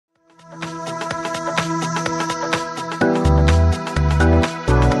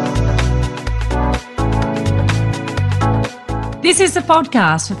This is the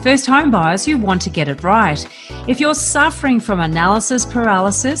podcast for first home buyers who want to get it right. If you're suffering from analysis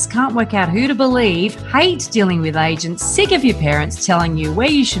paralysis, can't work out who to believe, hate dealing with agents, sick of your parents telling you where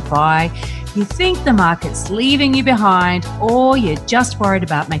you should buy, you think the market's leaving you behind, or you're just worried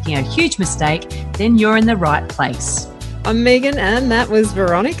about making a huge mistake, then you're in the right place. I'm Megan and that was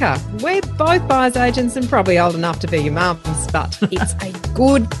Veronica. We're both buyer's agents and probably old enough to be your mums, but it's a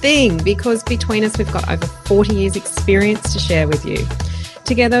good thing because between us we've got over 40 years experience to share with you.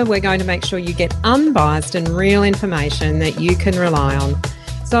 Together we're going to make sure you get unbiased and real information that you can rely on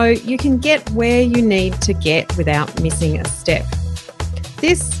so you can get where you need to get without missing a step.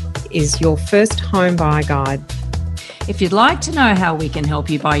 This is your first home buyer guide. If you'd like to know how we can help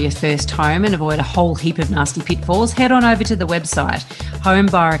you buy your first home and avoid a whole heap of nasty pitfalls, head on over to the website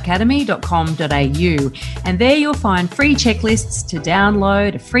homebuyeracademy.com.au, and there you'll find free checklists to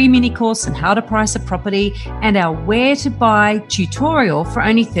download, a free mini course on how to price a property, and our where to buy tutorial for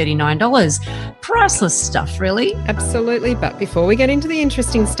only $39. Priceless stuff, really. Absolutely, but before we get into the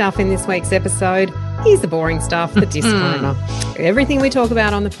interesting stuff in this week's episode, here's the boring stuff, the disclaimer. Everything we talk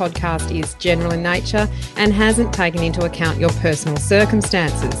about on the podcast is general in nature and hasn't taken into account your personal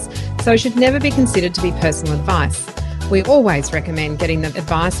circumstances, so should never be considered to be personal advice. We always recommend getting the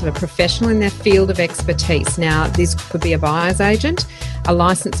advice of a professional in their field of expertise. Now, this could be a buyer's agent, a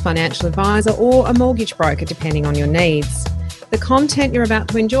licensed financial advisor, or a mortgage broker, depending on your needs. The content you're about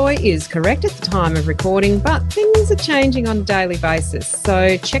to enjoy is correct at the time of recording, but things are changing on a daily basis.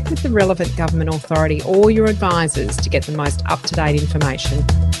 So check with the relevant government authority or your advisors to get the most up-to-date information.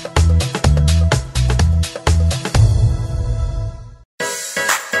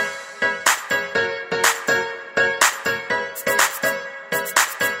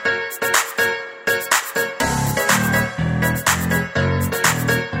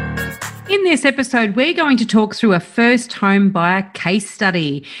 In this episode, we're going to talk through a first home buyer case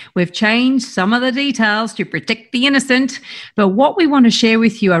study. We've changed some of the details to protect the innocent, but what we want to share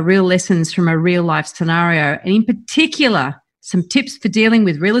with you are real lessons from a real life scenario, and in particular, some tips for dealing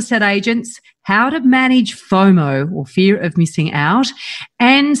with real estate agents, how to manage FOMO or fear of missing out,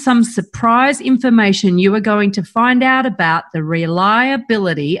 and some surprise information you are going to find out about the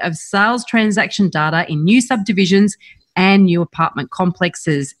reliability of sales transaction data in new subdivisions and new apartment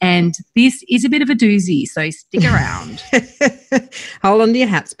complexes. And this is a bit of a doozy, so stick around. Hold on to your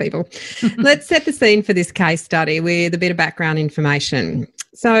hats, people. Let's set the scene for this case study with a bit of background information.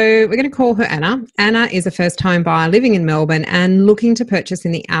 So we're going to call her Anna. Anna is a first home buyer living in Melbourne and looking to purchase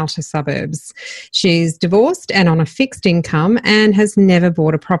in the outer suburbs. She's divorced and on a fixed income and has never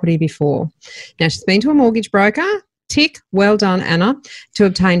bought a property before. Now, she's been to a mortgage broker. Tick, well done, Anna, to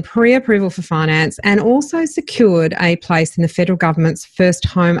obtain pre-approval for finance and also secured a place in the federal government's first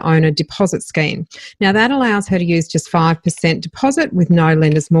home owner deposit scheme. Now, that allows her to use just 5% deposit with no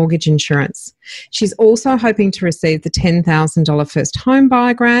lender's mortgage insurance. She's also hoping to receive the $10,000 first home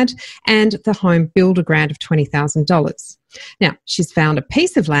buyer grant and the home builder grant of $20,000. Now, she's found a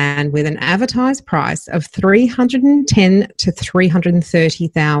piece of land with an advertised price of $310,000 to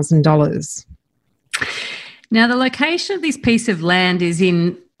 $330,000. Now, the location of this piece of land is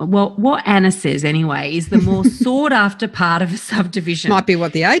in, well, what Anna says anyway, is the more sought-after part of a subdivision. Might be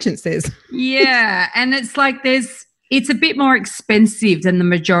what the agent says. Yeah, and it's like it's a bit more expensive than the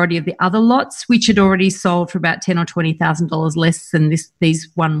majority of the other lots, which had already sold for about $10,000 or $20,000 less than this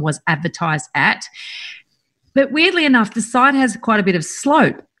one was advertised at. But weirdly enough, the site has quite a bit of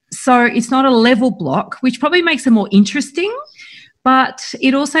slope, so it's not a level block, which probably makes it more interesting. But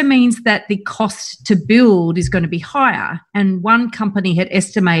it also means that the cost to build is going to be higher. And one company had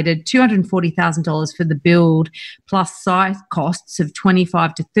estimated $240,000 for the build plus site costs of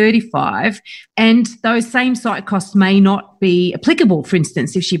 $25,000 to $35,000. And those same site costs may not be applicable, for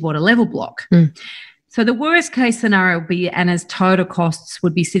instance, if she bought a level block. So the worst case scenario would be Anna's total costs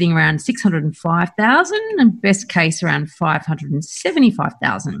would be sitting around $605,000 and best case around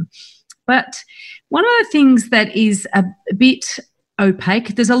 $575,000. But one of the things that is a bit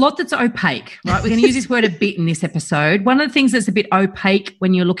opaque, there's a lot that's opaque, right? We're going to use this word a bit in this episode. One of the things that's a bit opaque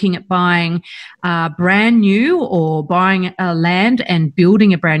when you're looking at buying brand new or buying land and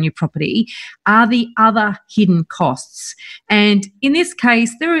building a brand new property are the other hidden costs. And in this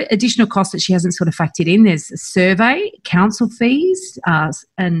case, there are additional costs that she hasn't sort of factored in. There's a survey, council fees,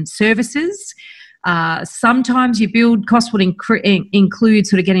 and services. Sometimes your build costs would include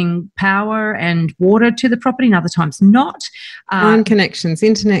sort of getting power and water to the property, and other times not. Phone connections,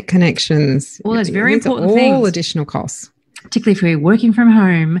 internet connections. All those very These important are all things. additional costs. Particularly if you're working from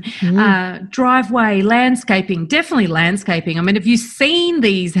home. Driveway, landscaping, definitely landscaping. I mean, have you seen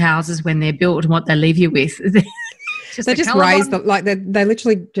these houses when they're built and what they leave you with? They just raise they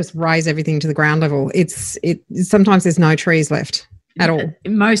literally just raise everything to the ground level. Sometimes there's no trees left at all.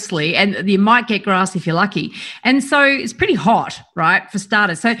 Mostly, and you might get grass if you're lucky. And so it's pretty hot, right, for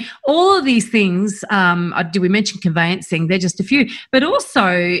starters. So all of these things, we mention conveyancing? They're just a few. But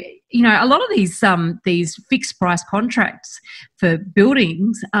also, a lot of these fixed price contracts for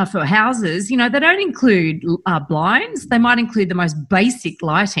buildings, for houses, they don't include blinds. They might include the most basic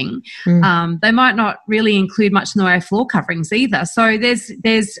lighting. They might not really include much in the way of floor coverings either. So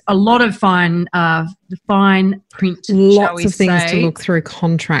there's a lot of fine print. Lots of things to look through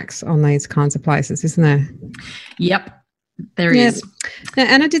contracts on these kinds of places, isn't there? Yep, there is. Now,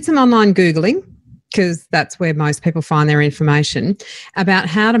 Anna did some online Googling, because that's where most people find their information about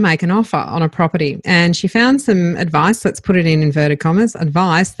how to make an offer on a property. And she found some advice, let's put it in inverted commas,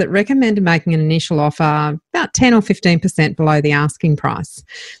 advice that recommended making an initial offer about 10 or 15% below the asking price.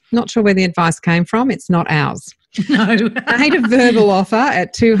 Not sure where the advice came from. It's not ours. No. Made a verbal offer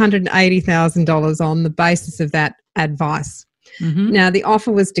at $280,000 on the basis of that advice. Now, the offer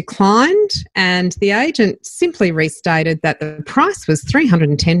was declined and the agent simply restated that the price was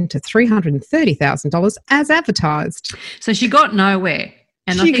 $310,000 to $330,000 as advertised. So she got nowhere.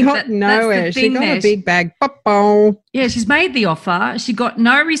 And she got nowhere. She got a big bag. Yeah, she's made the offer. She got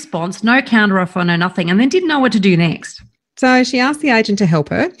no response, no counter offer, no nothing, and then didn't know what to do next. So she asked the agent to help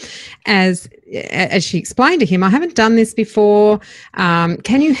her. As she explained to him, I haven't done this before.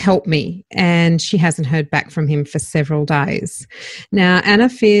 Can you help me? And she hasn't heard back from him for several days. Now, Anna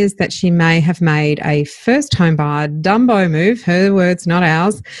fears that she may have made a first home buyer Dumbo move, her words, not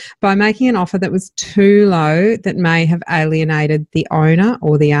ours, by making an offer that was too low that may have alienated the owner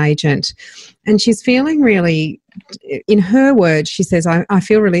or the agent. And she's feeling really, in her words, she says, I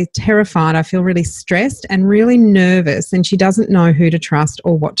feel really terrified, I feel really stressed and really nervous, and she doesn't know who to trust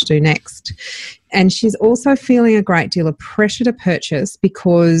or what to do next. And she's also feeling a great deal of pressure to purchase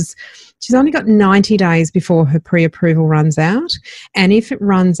because she's only got 90 days before her pre-approval runs out. And if it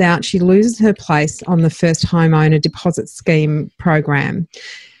runs out, she loses her place on the first homeowner deposit scheme program.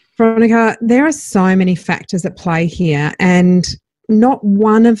 Veronica, there are so many factors at play here, and not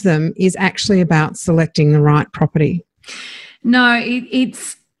one of them is actually about selecting the right property. No,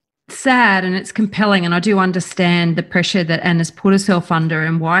 it's sad and it's compelling, and I do understand the pressure that Anna's put herself under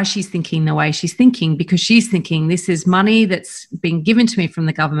and why she's thinking the way she's thinking, because she's thinking this is money that's been given to me from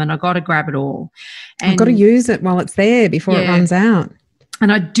the government. I've got to grab it all. And I've got to use it while it's there before it runs out.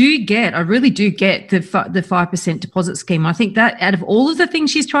 And I really do get the 5% deposit scheme. I think that out of all of the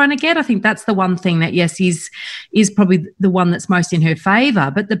things she's trying to get, I think that's the one thing that, yes, is probably the one that's most in her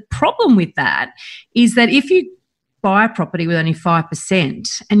favour. But the problem with that is that if you buy a property with only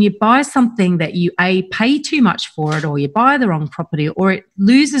 5% and you buy something that you pay too much for it, or you buy the wrong property, or it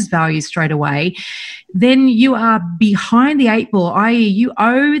loses value straight away, then you are behind the eight ball, i.e. you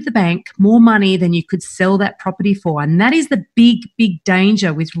owe the bank more money than you could sell that property for. And that is the big, big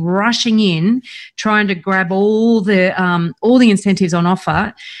danger with rushing in, trying to grab all the incentives on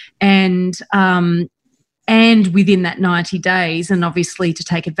offer and within that 90 days, and obviously to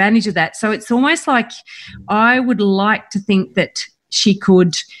take advantage of that. So it's almost like I would like to think that she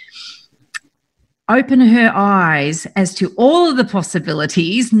could open her eyes as to all of the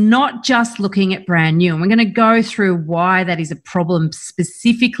possibilities, not just looking at brand new. And we're going to go through why that is a problem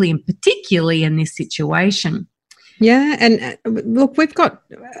specifically and particularly in this situation. Yeah, and look, we've got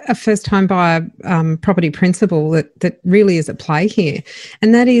a first-time buyer property principle that really is at play here,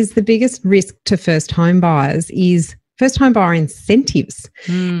 and that is the biggest risk to first-home buyers is first-home buyer incentives,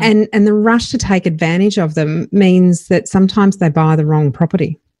 and the rush to take advantage of them means that sometimes they buy the wrong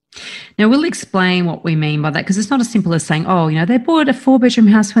property. Now, we'll explain what we mean by that, because it's not as simple as saying, they bought a 4-bedroom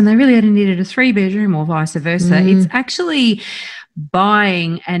house when they really only needed a 3-bedroom or vice versa. It's actually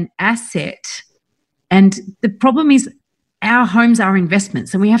buying an asset. And the problem is our homes are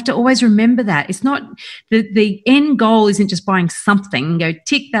investments, and we have to always remember that. It's not the end goal isn't just buying something and go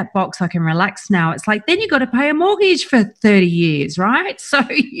tick that box, I can relax now. It's like then you've got to pay a mortgage for 30 years, right? So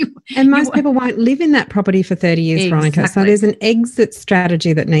most people won't live in that property for 30 years, Veronica. So there's an exit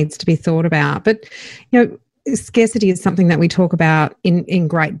strategy that needs to be thought about. But, scarcity is something that we talk about in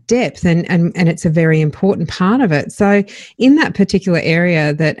great depth, and it's a very important part of it. So in that particular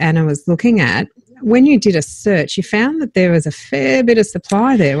area that Anna was looking at, when you did a search, you found that there was a fair bit of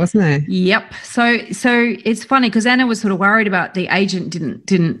supply there, wasn't there? Yep. So it's funny because Anna was sort of worried about the agent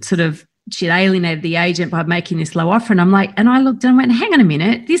didn't sort of, she'd alienated the agent by making this low offer. And I'm like, and I looked and I went, hang on a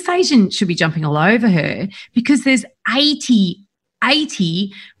minute, this agent should be jumping all over her because there's 80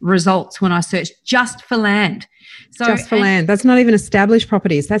 80 results when I searched just for land. So, just for land. That's not even established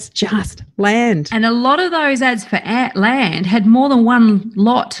properties. That's just land. And a lot of those ads for land had more than one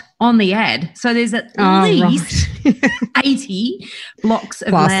lot on the ad. So there's at least 80 blocks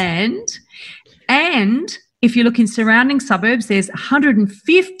of land. And if you look in surrounding suburbs, there's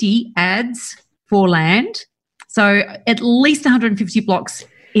 150 ads for land. So at least 150 blocks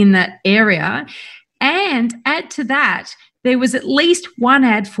in that area. And add to that, there was at least one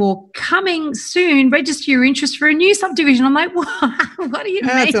ad for coming soon, register your interest for a new subdivision. I'm like, what do you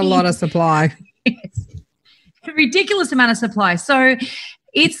mean? That's a lot of supply. Yes. A ridiculous amount of supply. So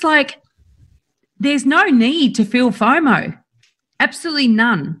it's like there's no need to feel FOMO. Absolutely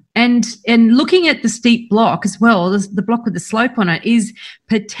none. And looking at the steep block as well, the block with the slope on it is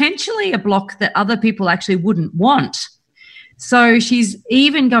potentially a block that other people actually wouldn't want. So she's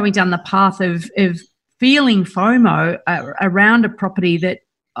even going down the path of feeling FOMO around a property that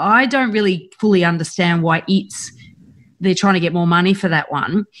I don't really fully understand why they're trying to get more money for that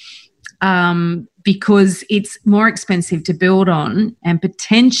one, because it's more expensive to build on and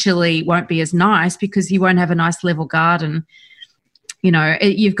potentially won't be as nice because you won't have a nice level garden. You know,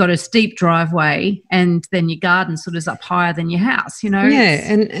 you've got a steep driveway and then your garden sort of is up higher than your house, you know.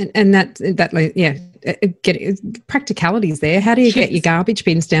 Yeah, and that yeah. Get practicalities there. How do you get your garbage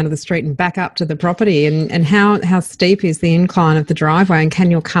bins down to the street and back up to the property, and how steep is the incline of the driveway, and can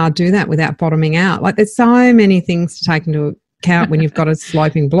your car do that without bottoming out? Like, there's so many things to take into account when you've got a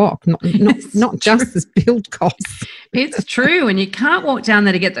sloping block, not just the build costs. It's true, and you can't walk down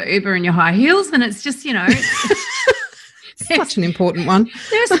there to get the Uber in your high heels, and it's just, you know. Such an important one.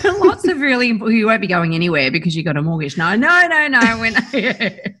 There's lots of really important, you won't be going anywhere because you've got a mortgage. No.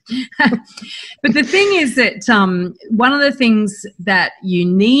 But the thing is that one of the things that you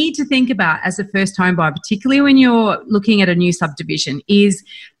need to think about as a first home buyer, particularly when you're looking at a new subdivision, is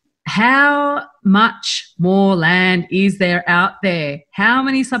how much more land is there out there? How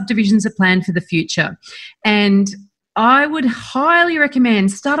many subdivisions are planned for the future? And I would highly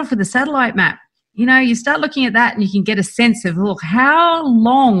recommend start off with a satellite map. You know, you start looking at that and you can get a sense of, look, how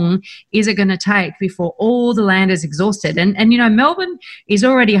long is it going to take before all the land is exhausted? And you know, Melbourne is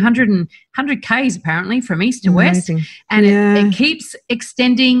already 100 Ks apparently from east to west. And it keeps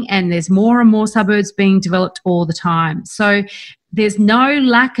extending, and there's more and more suburbs being developed all the time. So there's no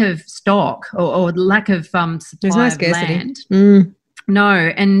lack of stock or lack of supply of land.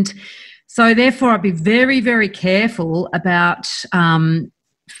 No. And so therefore I'd be very, very careful about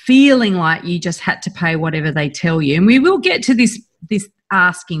feeling like you just had to pay whatever they tell you. And we will get to this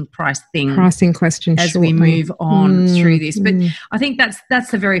asking price thing. Pricing question as shortly. We move on through this. But I think that's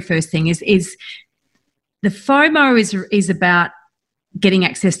the very first thing is the FOMO is about getting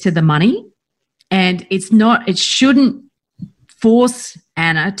access to the money, and it shouldn't force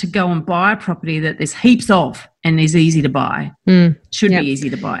Anna to go and buy a property that there's heaps of and is easy to buy. Should be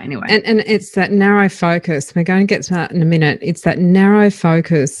easy to buy anyway. And it's that narrow focus. We're going to get to that in a minute. It's that narrow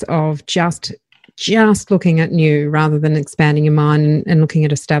focus of just looking at new rather than expanding your mind and looking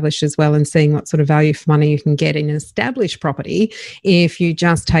at established as well, and seeing what sort of value for money you can get in an established property if you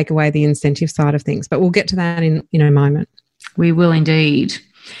just take away the incentive side of things. But we'll get to that in a moment. We will indeed.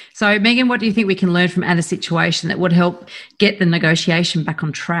 So, Megan, what do you think we can learn from Anna's situation that would help get the negotiation back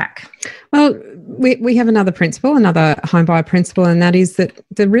on track? Well, we have another home buyer principle, and that is that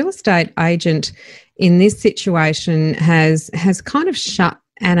the real estate agent in this situation has kind of shut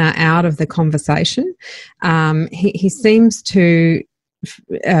Anna out of the conversation. He seems to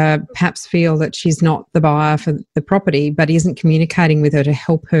perhaps feel that she's not the buyer for the property, but he isn't communicating with her to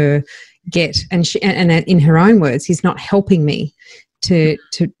help her get, and in her own words, he's not helping me to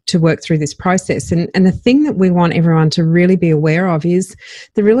work through this process. And the thing that we want everyone to really be aware of is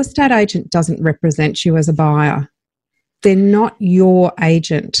the real estate agent doesn't represent you as a buyer. They're not your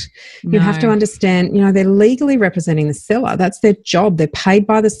agent. No. You have to understand, they're legally representing the seller. That's their job. They're paid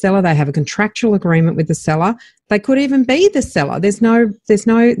by the seller. They have a contractual agreement with the seller. They could even be the seller. There's nothing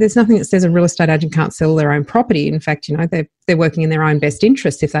that says a real estate agent can't sell their own property. In fact, they're working in their own best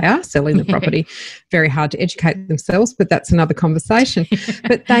interest if they are selling the property. Very hard to educate themselves, but that's another conversation.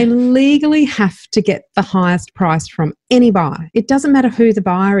 But they legally have to get the highest price from any buyer. It doesn't matter who the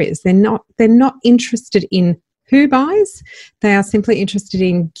buyer is. They're not interested in who buys. They are simply interested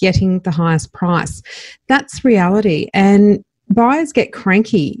in getting the highest price. That's reality. And buyers get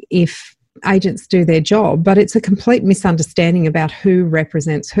cranky if agents do their job, but it's a complete misunderstanding about who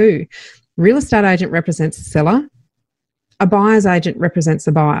represents who. Real estate agent represents the seller. A buyer's agent represents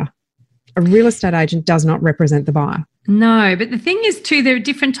the buyer. A real estate agent does not represent the buyer. No, but the thing is too, there are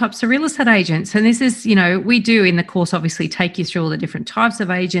different types of real estate agents. And this is, we do in the course obviously take you through all the different types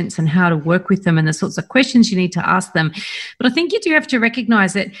of agents and how to work with them and the sorts of questions you need to ask them. But I think you do have to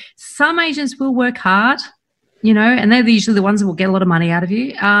recognise that some agents will work hard, and they're usually the ones that will get a lot of money out of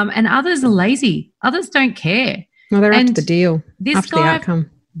you. And others are lazy. Others don't care. Well, they're after the deal, after the outcome.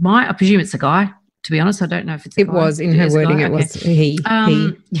 I presume it's a guy. To be honest, I don't know if it's a guy. It was in her wording. It was he.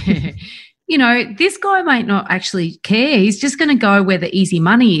 This guy might not actually care. He's just going to go where the easy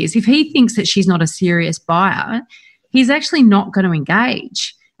money is. If he thinks that she's not a serious buyer, he's actually not going to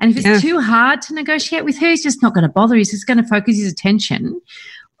engage. And if it's too hard to negotiate with her, he's just not going to bother. He's just going to focus his attention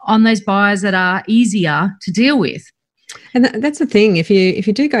on those buyers that are easier to deal with. And that's the thing. If you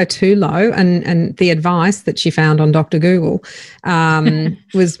do go too low, and the advice that she found on Dr. Google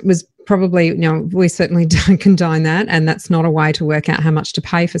was probably, we certainly don't condone that, and that's not a way to work out how much to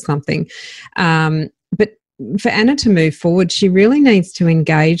pay for something. But for Anna to move forward, she really needs to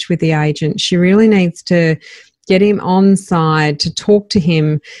engage with the agent. She really needs to get him on side, to talk to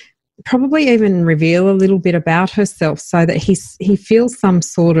him, probably even reveal a little bit about herself so that he feels some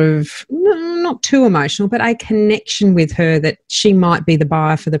sort of, not too emotional, but a connection with her that she might be the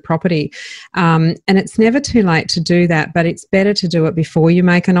buyer for the property. And it's never too late to do that, but it's better to do it before you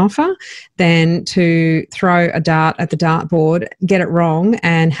make an offer than to throw a dart at the dartboard, get it wrong,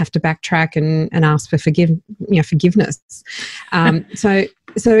 and have to backtrack and ask for forgiveness.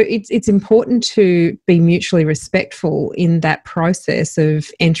 So it's important to be mutually respectful in that process of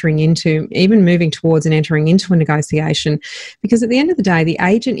moving towards and entering into a negotiation, because at the end of the day, the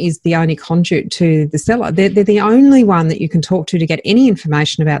agent is the only conduit to the seller. They're the only one that you can talk to get any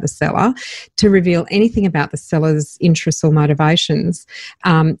information about the seller, to reveal anything about the seller's interests or motivations.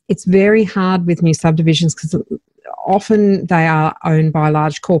 It's very hard with new subdivisions because often they are owned by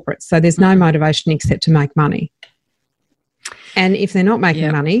large corporates, so there's no motivation except to make money. And if they're not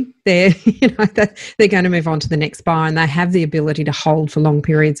making money, they're going to move on to the next buyer, and they have the ability to hold for long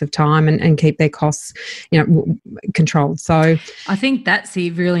periods of time and keep their costs, controlled. So I think that's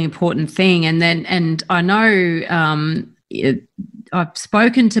the really important thing. And I know I've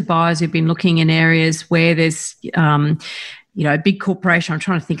spoken to buyers who've been looking in areas where there's a big corporation. I'm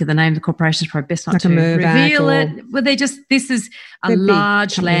trying to think of the name of the corporation. It's probably best not to reveal it. Well, this is a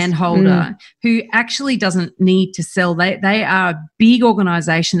large landholder who actually doesn't need to sell. They are a big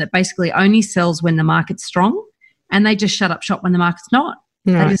organisation that basically only sells when the market's strong, and they just shut up shop when the market's not.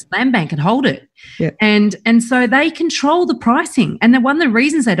 Right. They just land bank and hold it. Yep. And so they control the pricing. And then one of the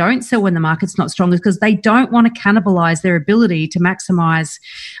reasons they don't sell when the market's not strong is because they don't want to cannibalise their ability to maximise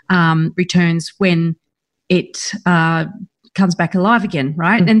returns when it comes back alive again,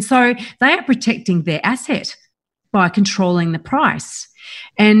 right? And so they are protecting their asset by controlling the price.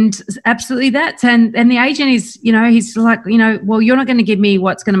 And absolutely and the agent is, he's like, well, you're not going to give me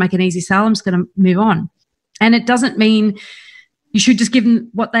what's going to make an easy sale. I'm just going to move on. And it doesn't mean you should just give them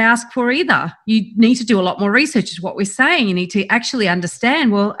what they ask for either. You need to do a lot more research is what we're saying. You need to actually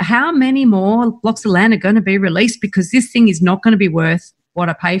understand, well, how many more blocks of land are going to be released, because this thing is not going to be worth what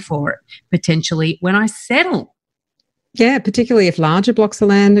I pay for it potentially when I settle. Yeah, particularly if larger blocks of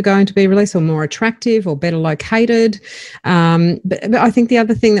land are going to be released or more attractive or better located. But I think the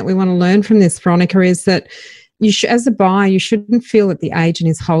other thing that we want to learn from this, Veronica, is that as a buyer, you shouldn't feel that the agent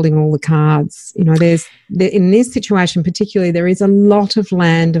is holding all the cards. In this situation particularly, there is a lot of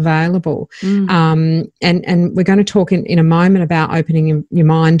land available. And we're going to talk in a moment about opening your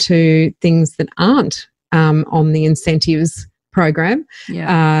mind to things that aren't on the incentives program,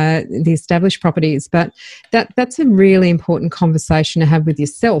 the established properties. But that's a really important conversation to have with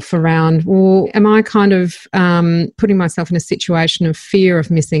yourself around, well, am I kind of putting myself in a situation of fear of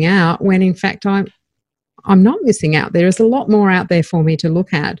missing out when in fact I'm not missing out. There is a lot more out there for me to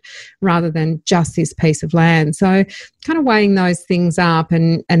look at rather than just this piece of land. So kind of weighing those things up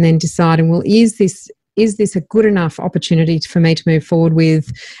and then deciding, well, is this a good enough opportunity for me to move forward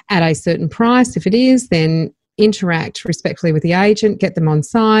with at a certain price? If it is, then interact respectfully with the agent, get them on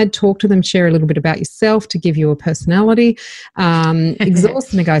side, talk to them, share a little bit about yourself to give you a personality,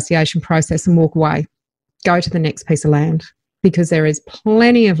 exhaust the negotiation process and walk away. Go to the next piece of land, because there is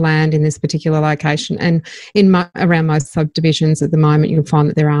plenty of land in this particular location. And around most subdivisions at the moment, you'll find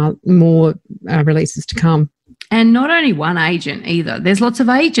that there are more releases to come. And not only one agent either. There's lots of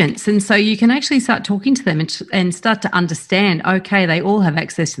agents. And so you can actually start talking to them and start to understand, okay, they all have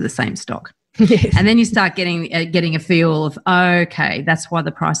access to the same stock. Yes. And then you start getting a feel of, okay, that's why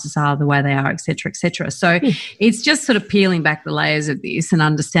the prices are the way they are, et cetera, et cetera. So it's just sort of peeling back the layers of this and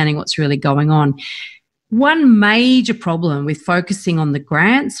understanding what's really going on. one major problem with focusing on the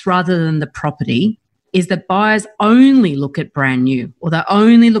grants rather than the property is that buyers only look at brand new, or they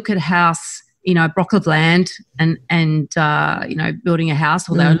only look at a house, a block of land and building a house,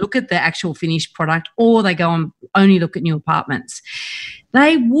 or they'll look at the actual finished product, or they go and only look at new apartments.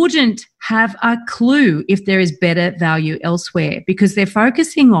 They wouldn't have a clue if there is better value elsewhere, because they're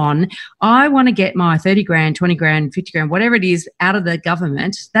focusing on, I want to get my 30 grand, 20 grand, 50 grand, whatever it is out of the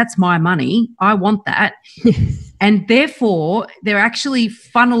government. That's my money. I want that. And therefore, they're actually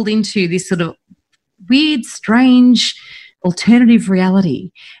funneled into this sort of weird, strange alternative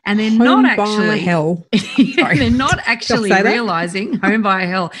reality, and they're not actually hell. They're not actually realizing home buyer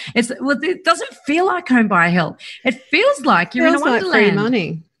hell. It doesn't feel like home buyer hell. It feels like you're in a wonderland. Like free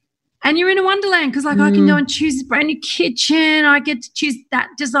money. And you're in a wonderland because, I can go and choose a brand new kitchen. I get to choose that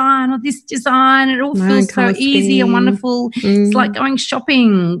design or this design. It all feels so easy and wonderful. It's like going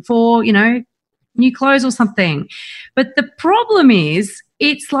shopping for, new clothes or something. But the problem is,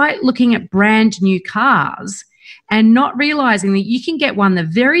 it's like looking at brand new cars and not realizing that you can get one, the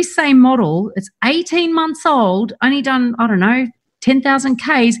very same model, it's 18 months old, only done, 10,000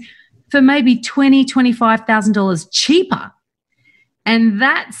 Ks for maybe $20,000, $25,000 cheaper. And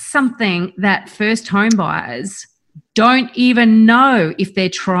that's something that first home buyers don't even know if they're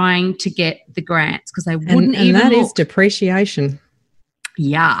trying to get the grants, because they wouldn't even look. And that is depreciation.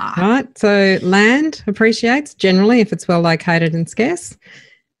 Yeah. Right. So land appreciates generally if it's well located and scarce.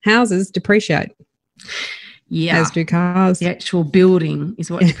 Houses depreciate. Yeah. As do cars. The actual building is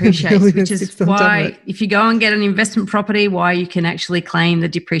what depreciates, which is why if you go and get an investment property, why you can actually claim the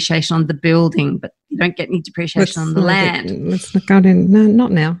depreciation on the building, but you don't get any depreciation on the land. Let's not go in. No,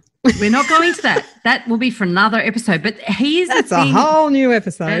 not now. We're not going to that. That will be for another episode. But here's the thing. That's a whole new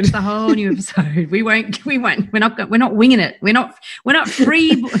episode. That's a whole new episode. We won't. We're not winging it. We're not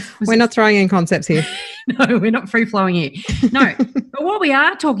free. We're not throwing in concepts here. No, we're not free flowing here. No. But what we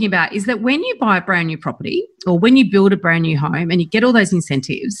are talking about is that when you buy a brand new property, or when you build a brand new home and you get all those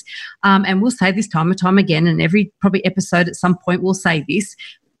incentives, and we'll say this time and time again, and every probably episode at some point we'll say this,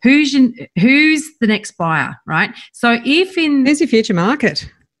 who's the next buyer, right? So who's your future market?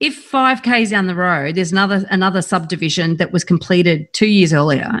 If 5 Ks down the road, there's another subdivision that was completed 2 years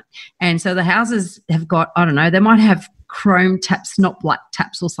earlier, and so the houses have got, they might have chrome taps, not black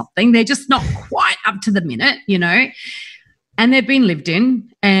taps or something. They're just not quite up to the minute, and they've been lived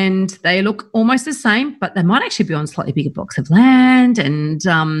in and they look almost the same, but they might actually be on slightly bigger blocks of land. And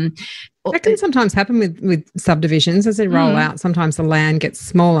that can sometimes happen with subdivisions as they roll out. Sometimes the land gets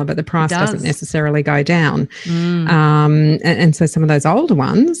smaller, but the price doesn't necessarily go down. And so some of those older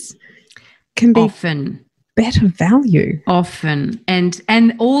ones can be often better value. Often.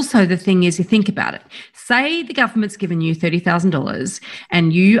 And also the thing is, you think about it. Say the government's given you $30,000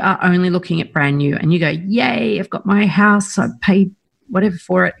 and you are only looking at brand new, and you go, yay, I've got my house, I paid whatever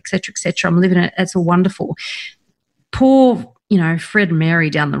for it, et cetera, I'm living it, it's all wonderful. Poor, Fred and Mary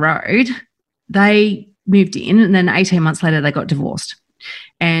down the road, they moved in, and then 18 months later they got divorced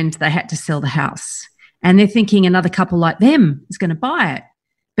and they had to sell the house. And they're thinking another couple like them is going to buy it.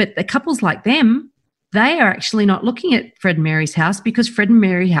 But the couples like them, they are actually not looking at Fred and Mary's house, because Fred and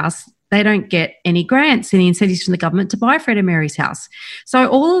Mary's house, they don't get any grants, any incentives from the government to buy Fred and Mary's house. So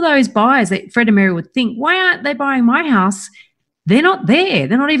all of those buyers that Fred and Mary would think, why aren't they buying my house? They're not there.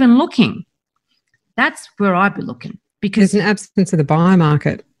 They're not even looking. That's where I'd be looking, because there's an absence of the buyer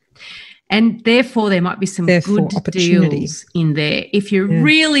market. And therefore, there might be some good deals in there. If you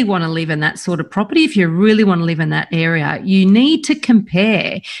really want to live in that sort of property, if you really want to live in that area, you need to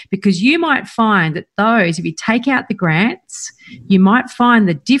compare, because you might find that if you take out the grants, you might find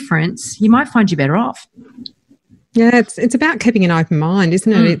the difference. You might find you're better off. Yeah, it's about keeping an open mind,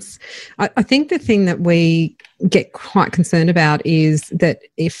 isn't it? I think the thing that we get quite concerned about is that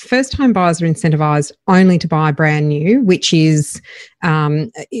if first-time buyers are incentivised only to buy brand new, which is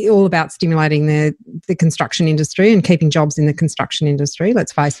all about stimulating the construction industry and keeping jobs in the construction industry,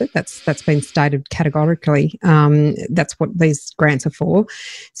 let's face it, that's been stated categorically. That's what these grants are for.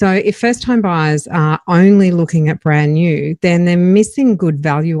 So if first-time buyers are only looking at brand new, then they're missing good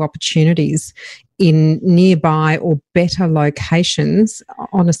value opportunities in nearby or better locations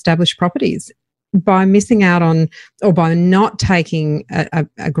on established properties. By missing out on, or by not taking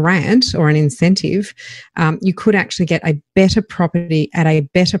a grant or an incentive, you could actually get a better property at a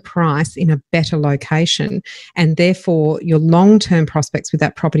better price in a better location. And therefore, your long-term prospects with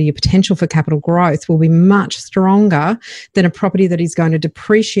that property, your potential for capital growth will be much stronger than a property that is going to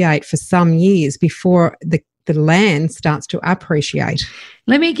depreciate for some years before the the land starts to appreciate.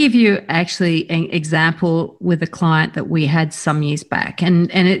 Let me give you actually an example with a client that we had some years back,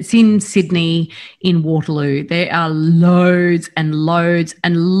 and it's in Sydney, in Waterloo. There are loads and loads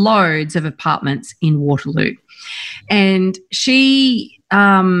and loads of apartments in Waterloo. And she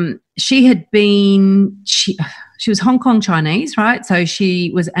had been, she was Hong Kong Chinese, right? So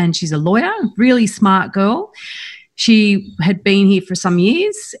and she's a lawyer, really smart girl. She had been here for some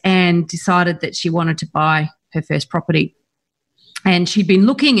years and decided that she wanted to buy her first property. And she'd been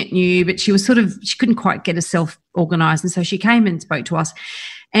looking at new, but she couldn't quite get herself organised. And so she came and spoke to us.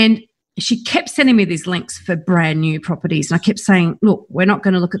 And she kept sending me these links for brand new properties. And I kept saying, look, we're not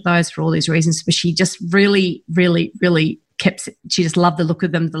going to look at those for all these reasons. But she just really, really, really she just loved the look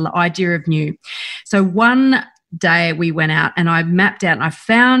of them, the idea of new. So one day we went out and I mapped out and I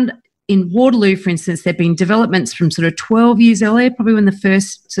found in Waterloo, for instance, there'd been developments from sort of 12 years earlier, probably when the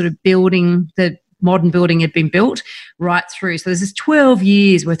first sort of the modern building had been built, right through. So there's this 12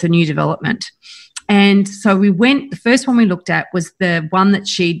 years worth of new development. And so the first one we looked at was the one that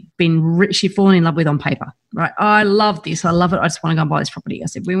she'd fallen in love with on paper, right? Oh, I love this. I love it. I just want to go and buy this property. I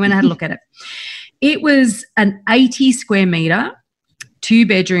said, we went and had a look at it. It was an 80 square metre,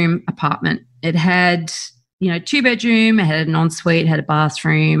 2-bedroom apartment. It had, 2-bedroom, it had an ensuite, had a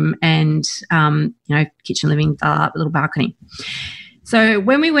bathroom and, kitchen, living, a little balcony. So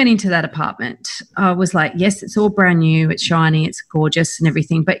when we went into that apartment, I was like, yes, it's all brand new, it's shiny, it's gorgeous and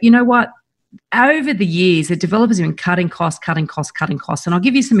everything. But you know what? Over the years, the developers have been cutting costs. And I'll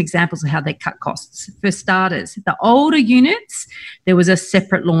give you some examples of how they cut costs. For starters, the older units, there was a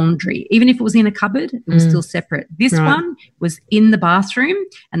separate laundry. Even if it was in a cupboard, it was still separate. This one was in the bathroom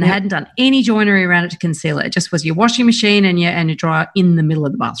and they hadn't done any joinery around it to conceal it. It just was your washing machine and your dryer in the middle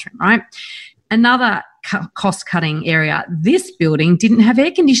of the bathroom, right? Another cost-cutting area, this building didn't have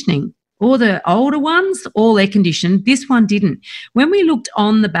air conditioning. All the older ones, all air conditioned. This one didn't. When we looked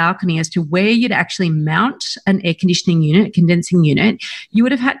on the balcony as to where you'd actually mount an air conditioning unit, condensing unit, you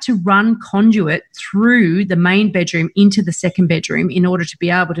would have had to run conduit through the main bedroom into the second bedroom in order to be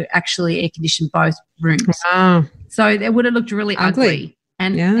able to actually air condition both rooms. Wow. So it would have looked really ugly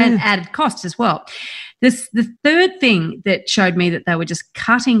and added cost as well. The third thing that showed me that they were just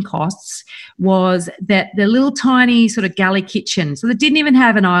cutting costs was that the little tiny sort of galley kitchen, so they didn't even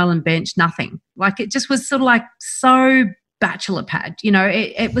have an island bench, nothing. Like it just was sort of like so bachelor pad,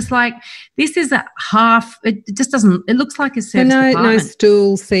 it was like, this is a half, it just doesn't, it looks like a service department. No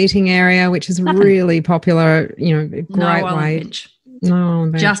stool seating area, which is really popular, great way. Bench.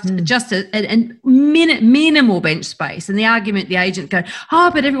 No, just a minimal bench space. And the argument, the agent go,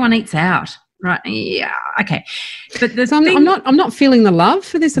 but everyone eats out. Right. Yeah. Okay. But I'm not feeling the love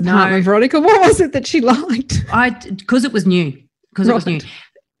for this apartment, Veronica. What was it that she liked? Because it was new. It was new.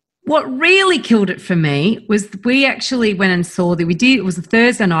 What really killed it for me was we actually went and saw it was a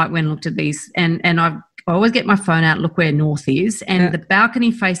Thursday night when I looked at these and I always get my phone out, look where north is, and the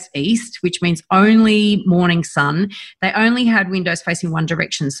balcony faced east, which means only morning sun. They only had windows facing one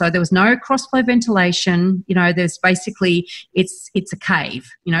direction, so there was no cross-flow ventilation. There's basically it's a cave.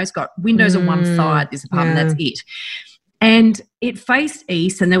 It's got windows on one side. This apartment, that's it. And it faced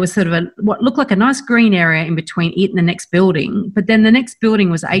east, and there was sort of what looked like a nice green area in between it and the next building. But then the next building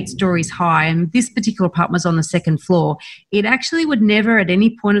was 8 stories high, and this particular apartment was on the second floor. It actually would never at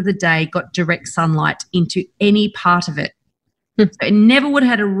any point of the day got direct sunlight into any part of it. So it never would have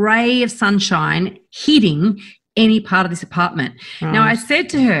had a ray of sunshine hitting any part of this apartment. Right. Now, I said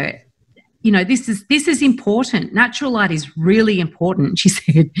to her, this is important. Natural light is really important.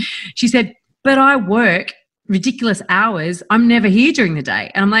 She said, but I work ridiculous hours. I'm never here during the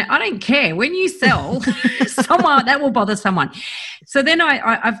day. And I'm like, I don't care. When you sell, someone that will bother someone. So then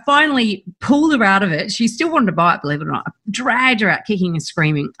I finally pulled her out of it. She still wanted to buy it, believe it or not. I dragged her out kicking and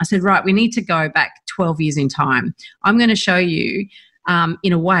screaming. I said, right, we need to go back 12 years in time. I'm going to show you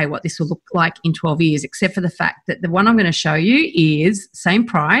in a way what this will look like in 12 years, except for the fact that the one I'm going to show you is same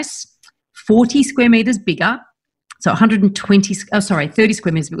price, 40 square metres bigger. So 30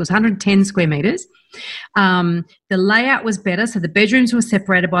 square metres, but it was 110 square metres. The layout was better. So the bedrooms were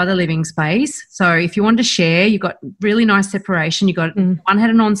separated by the living space. So if you wanted to share, you got really nice separation. You got one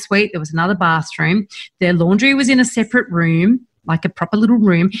had an ensuite. There was another bathroom. Their laundry was in a separate room, like a proper little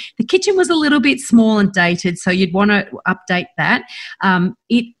room. The kitchen was a little bit small and dated, so you'd want to update that.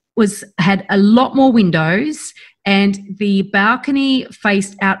 It had a lot more windows, and the balcony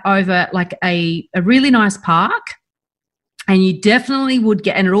faced out over like a really nice park. And you definitely would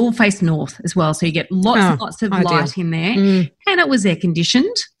get, and it all faced north as well. So you get lots and lots of light in there. And it was air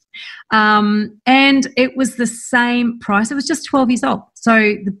conditioned. And it was the same price. It was just 12 years old.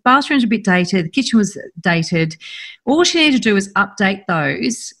 So the bathroom's a bit dated. The kitchen was dated. All she needed to do was update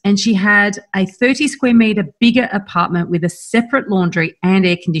those. And she had a 30 square metre bigger apartment with a separate laundry and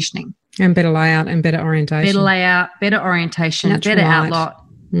air conditioning. And better layout and better orientation. Better layout, better orientation, Natural better light. outlook,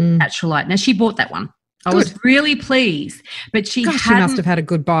 natural light. Now, she bought that one. I was really pleased, but she must have had a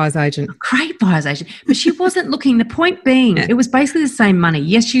good buyer's agent. Great buyer's agent, but she wasn't looking. The point being, it was basically the same money.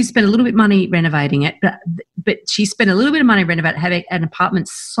 Yes, she spent a little bit of money renovating it, but she spent a little bit of money renovating, having an apartment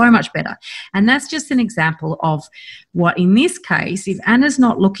so much better. And that's just an example of what, in this case, if Anna's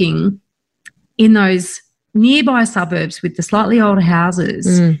not looking in those nearby suburbs with the slightly older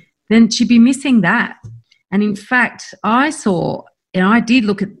houses, then she'd be missing that. And in fact, I did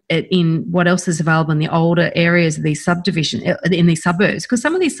look at it in what else is available in the older areas of these in these suburbs, because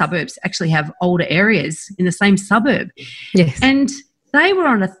some of these suburbs actually have older areas in the same suburb. Yes. And they were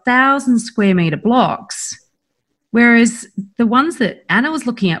on 1,000 square metre blocks, whereas the ones that Anna was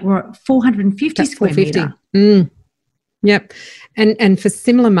looking at were 450 square metre. Yep. And for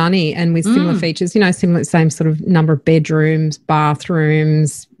similar money and with similar features, same sort of number of bedrooms,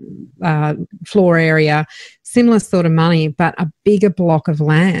 bathrooms, floor area, similar sort of money, but a bigger block of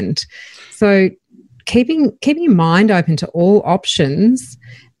land. So keeping your mind open to all options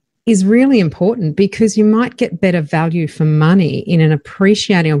is really important, because you might get better value for money in an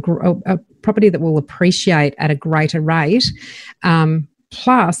appreciating a property that will appreciate at a greater rate.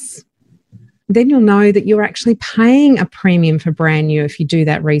 Plus, then you'll know that you're actually paying a premium for brand new if you do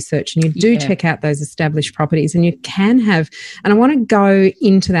that research and you do check out those established properties. And you can have, and I want to go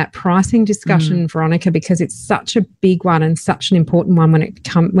into that pricing discussion, Veronica, because it's such a big one and such an important one when it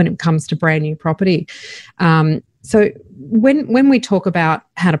comes to brand new property. So when we talk about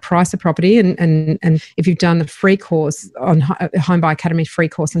how to price a property, and if you've done the free course on Homebuyer Academy free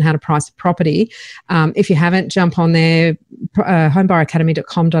course on how to price a property, if you haven't, jump on there,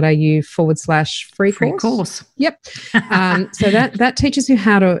 homebuyeracademy.com.au/free course. Yep. So that teaches you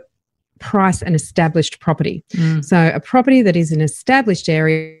how to price an established property. So a property that is an established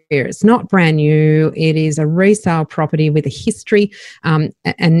area, it's not brand new, it is a resale property with a history and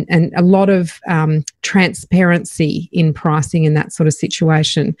a lot of transparency in pricing in that sort of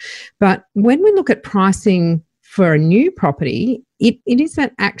situation. But when we look at pricing for a new property, it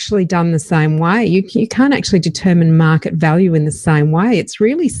isn't actually done the same way. You can't actually determine market value in the same way. It's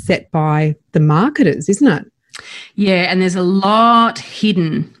really set by the marketers, isn't it? Yeah, and there's a lot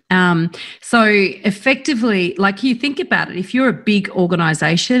hidden. So effectively, like, you think about it, if you're a big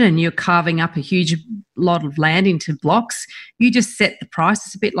organisation and you're carving up a huge lot of land into blocks, you just set the price.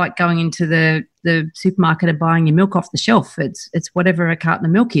 It's a bit like going into the supermarket and buying your milk off the shelf. It's whatever a carton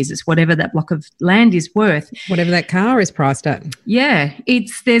of milk is. It's whatever that block of land is worth. Whatever that car is priced at. Yeah,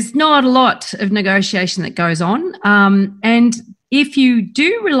 there's not a lot of negotiation that goes on. And if you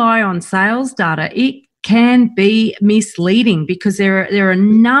do rely on sales data, it can be misleading, because there are a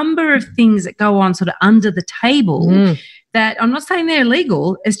number of things that go on sort of under the table that, I'm not saying they're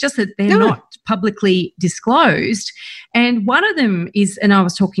illegal, it's just that they're not publicly disclosed. And one of them is, and I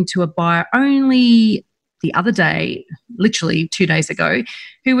was talking to a buyer only the other day, literally 2 days ago,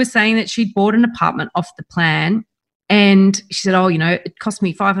 who was saying that she'd bought an apartment off the plan, and she said, it cost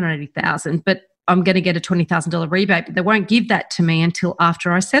me $580,000, but I'm going to get a $20,000 rebate, but they won't give that to me until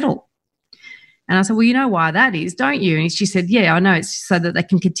after I settle. And I said, well, you know why that is, don't you? And she said, yeah, I know. It's so that they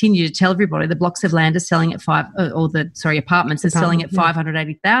can continue to tell everybody the blocks of land are selling at apartments are selling at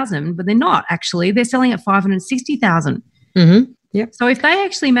 $580,000, but they're not actually. They're selling at $560,000. Yep. So if they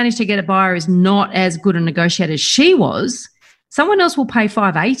actually manage to get a buyer who's not as good a negotiator as she was, someone else will pay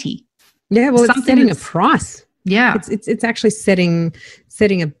 $580,000. Yeah, well, it's setting a price. Yeah, it's actually setting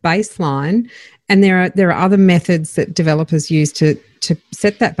a baseline, and there are other methods that developers use to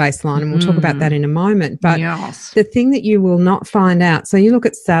set that baseline, and we'll talk about that in a moment. But the thing that you will not find out, so you look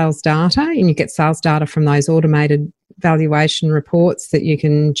at sales data, and you get sales data from those automated valuation reports that you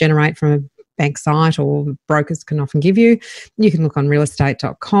can generate from a bank site, or brokers can often give you. You can look on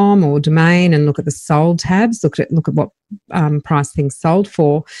realestate.com or Domain and look at the sold tabs, look at what price things sold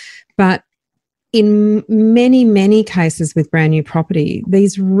for. But in many, many cases with brand new property,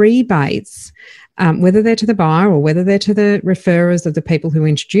 these rebates, whether they're to the buyer or whether they're to the referrers of the people who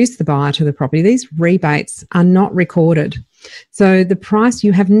introduce the buyer to the property, these rebates are not recorded. So the price,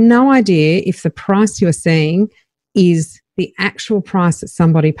 you have no idea if the price you're seeing is the actual price that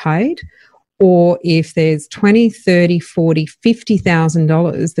somebody paid, or if there's $20,000, $30,000, $40,000,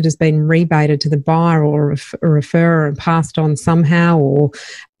 $50,000 that has been rebated to the buyer or a referrer and passed on somehow, or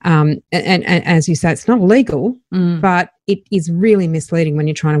And as you say, it's not illegal, but it is really misleading when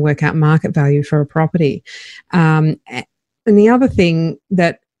you're trying to work out market value for a property. And the other thing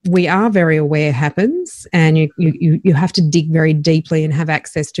that we are very aware happens, and you have to dig very deeply and have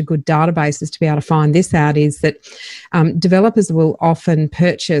access to good databases to be able to find this out, is that developers will often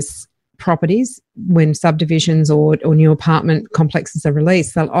purchase properties when subdivisions or new apartment complexes are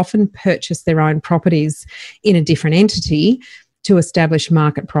released. They'll often purchase their own properties in a different entity to establish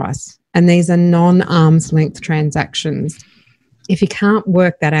market price. And these are non-arm's length transactions. If you can't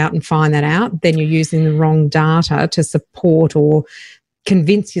work that out and find that out, then you're using the wrong data to support or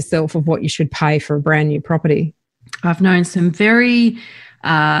convince yourself of what you should pay for a brand new property. I've known some very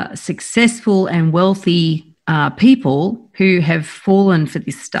successful and wealthy people who have fallen for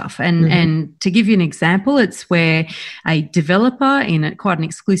this stuff. And to give you an example, it's where a developer in quite an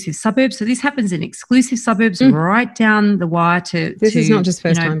exclusive suburb, so this happens in exclusive suburbs right down the wire to this is not just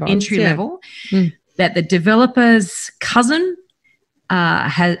first-time buyers, entry level, that the developer's cousin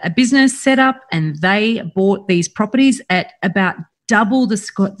had a business set up, and they bought these properties at about double the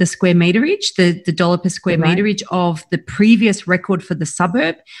square meterage, the dollar per square meterage of the previous record for the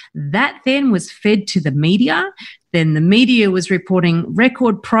suburb. That then was fed to the media. Then the media was reporting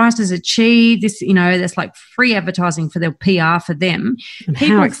record prices achieved. This, that's like free advertising for their PR for them. And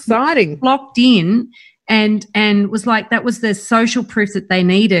how exciting. Flocked in and was like, that was the social proof that they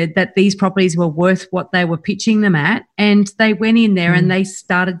needed, that these properties were worth what they were pitching them at. And they went in there and they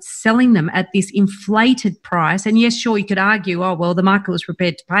started selling them at this inflated price. And yes, sure, you could argue, oh, well, the market was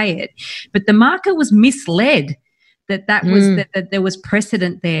prepared to pay it. But the market was misled that that there was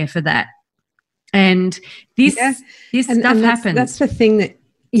precedent there for that. And this stuff happens. That's the thing that,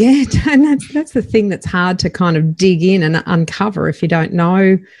 and that's the thing that's hard to kind of dig in and uncover if you don't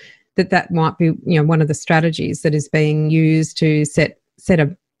know that might be, one of the strategies that is being used to set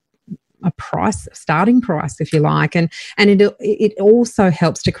a price, a starting price, if you like. And it also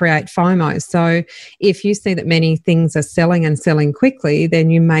helps to create FOMO. So if you see that many things are selling and selling quickly,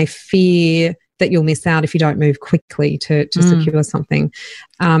 then you may fear that you'll miss out if you don't move quickly to secure something.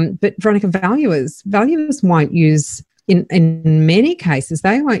 But Veronica, valuers won't use, in many cases,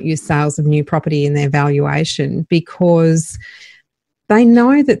 they won't use sales of new property in their valuation because they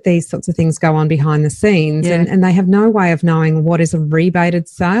know that these sorts of things go on behind the scenes, and they have no way of knowing what is a rebated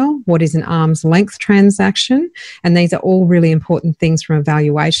sale, what is an arm's length transaction. And these are all really important things from a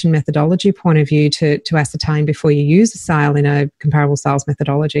valuation methodology point of view to ascertain before you use a sale in a comparable sales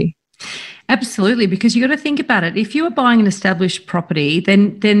methodology. Absolutely, because you got to think about it. If you are buying an established property,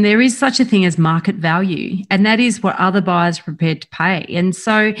 then there is such a thing as market value, and that is what other buyers are prepared to pay. And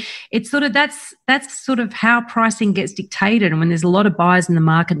so it's sort of that's sort of how pricing gets dictated. And when there's a lot of buyers in the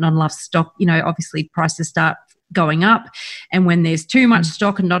market, not enough stock, obviously prices start going up. And when there's too much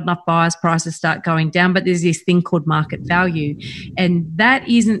stock and not enough buyers, prices start going down. But there's this thing called market value. And that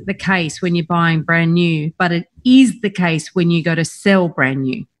isn't the case when you're buying brand new, but it is the case when you go to sell brand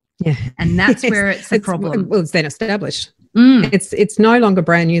new. Yeah. And that's where it's a problem. Well, it's then established. It's no longer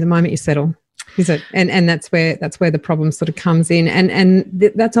brand new the moment you settle, is it? And that's where the problem sort of comes in. And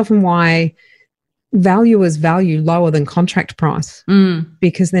that's often why valuers value lower than contract price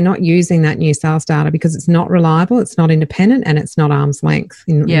because they're not using that new sales data because it's not reliable, it's not independent, and it's not arm's length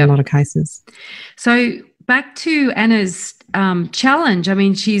in a lot of cases. So back to Anna's challenge. I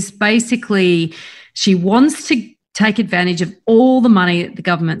mean, she wants to take advantage of all the money that the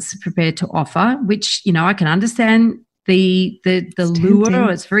government's prepared to offer, which, I can understand the lure,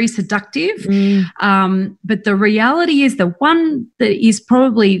 it's very seductive. But the reality is the one that is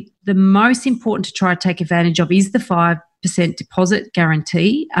probably the most important to try to take advantage of is the 5% deposit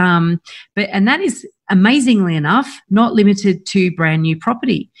guarantee. And that is, amazingly enough, not limited to brand new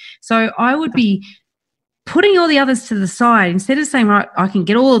property. So I would be putting all the others to the side instead of saying, right, I can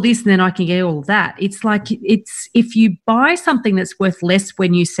get all of this and then I can get all of that. It's like if you buy something that's worth less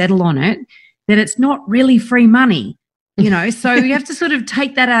when you settle on it, then it's not really free money, So you have to sort of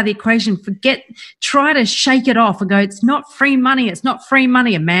take that out of the equation, try to shake it off and go, it's not free money. It's not free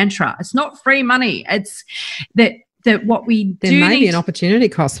money, a mantra. It's not free money. It's that what we there may be an opportunity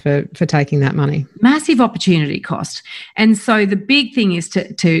cost for taking that money. Massive opportunity cost. And so the big thing is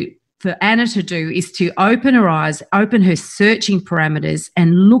for Anna to do is to open her eyes, open her searching parameters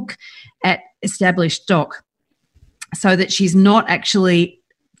and look at established stock so that she's not actually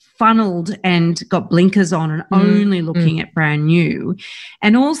funneled and got blinkers on and only looking at brand new.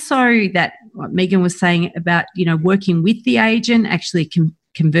 And also that what Megan was saying about, working with the agent, actually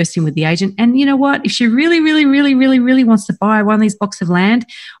conversing with the agent. And you know what? If she really, really, really, really, really wants to buy one of these blocks of land,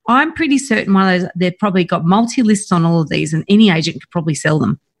 I'm pretty certain they've probably got multi-lists on all of these and any agent could probably sell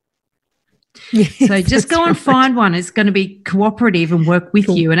them. Yes, So just go and find one. It's going to be cooperative and work with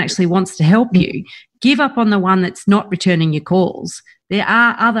you and actually wants to help you. Give up on the one that's not returning your calls. There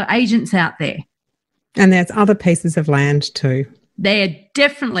are other agents out there. And there's other pieces of land too. They're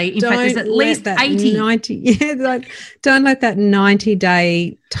definitely, in fact, there's at least 80. Don't let that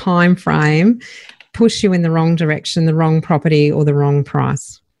 90-day time frame push you in the wrong direction, the wrong property or the wrong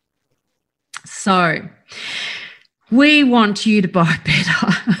price. So we want you to buy better.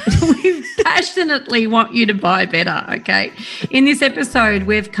 We passionately want you to buy better, okay? In this episode,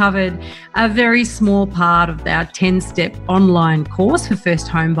 we've covered a very small part of our 10-step online course for first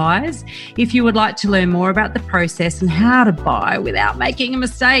home buyers. If you would like to learn more about the process and how to buy without making a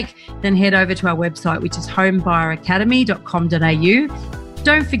mistake, then head over to our website, which is homebuyeracademy.com.au.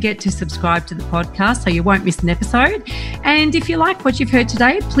 Don't forget to subscribe to the podcast so you won't miss an episode. And if you like what you've heard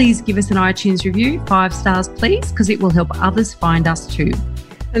today, please give us an iTunes review, 5 stars, please, because it will help others find us too.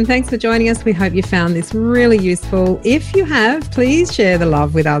 And thanks for joining us. We hope you found this really useful. If you have, please share the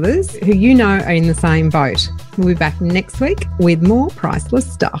love with others who you know are in the same boat. We'll be back next week with more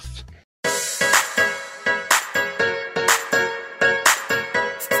priceless stuff.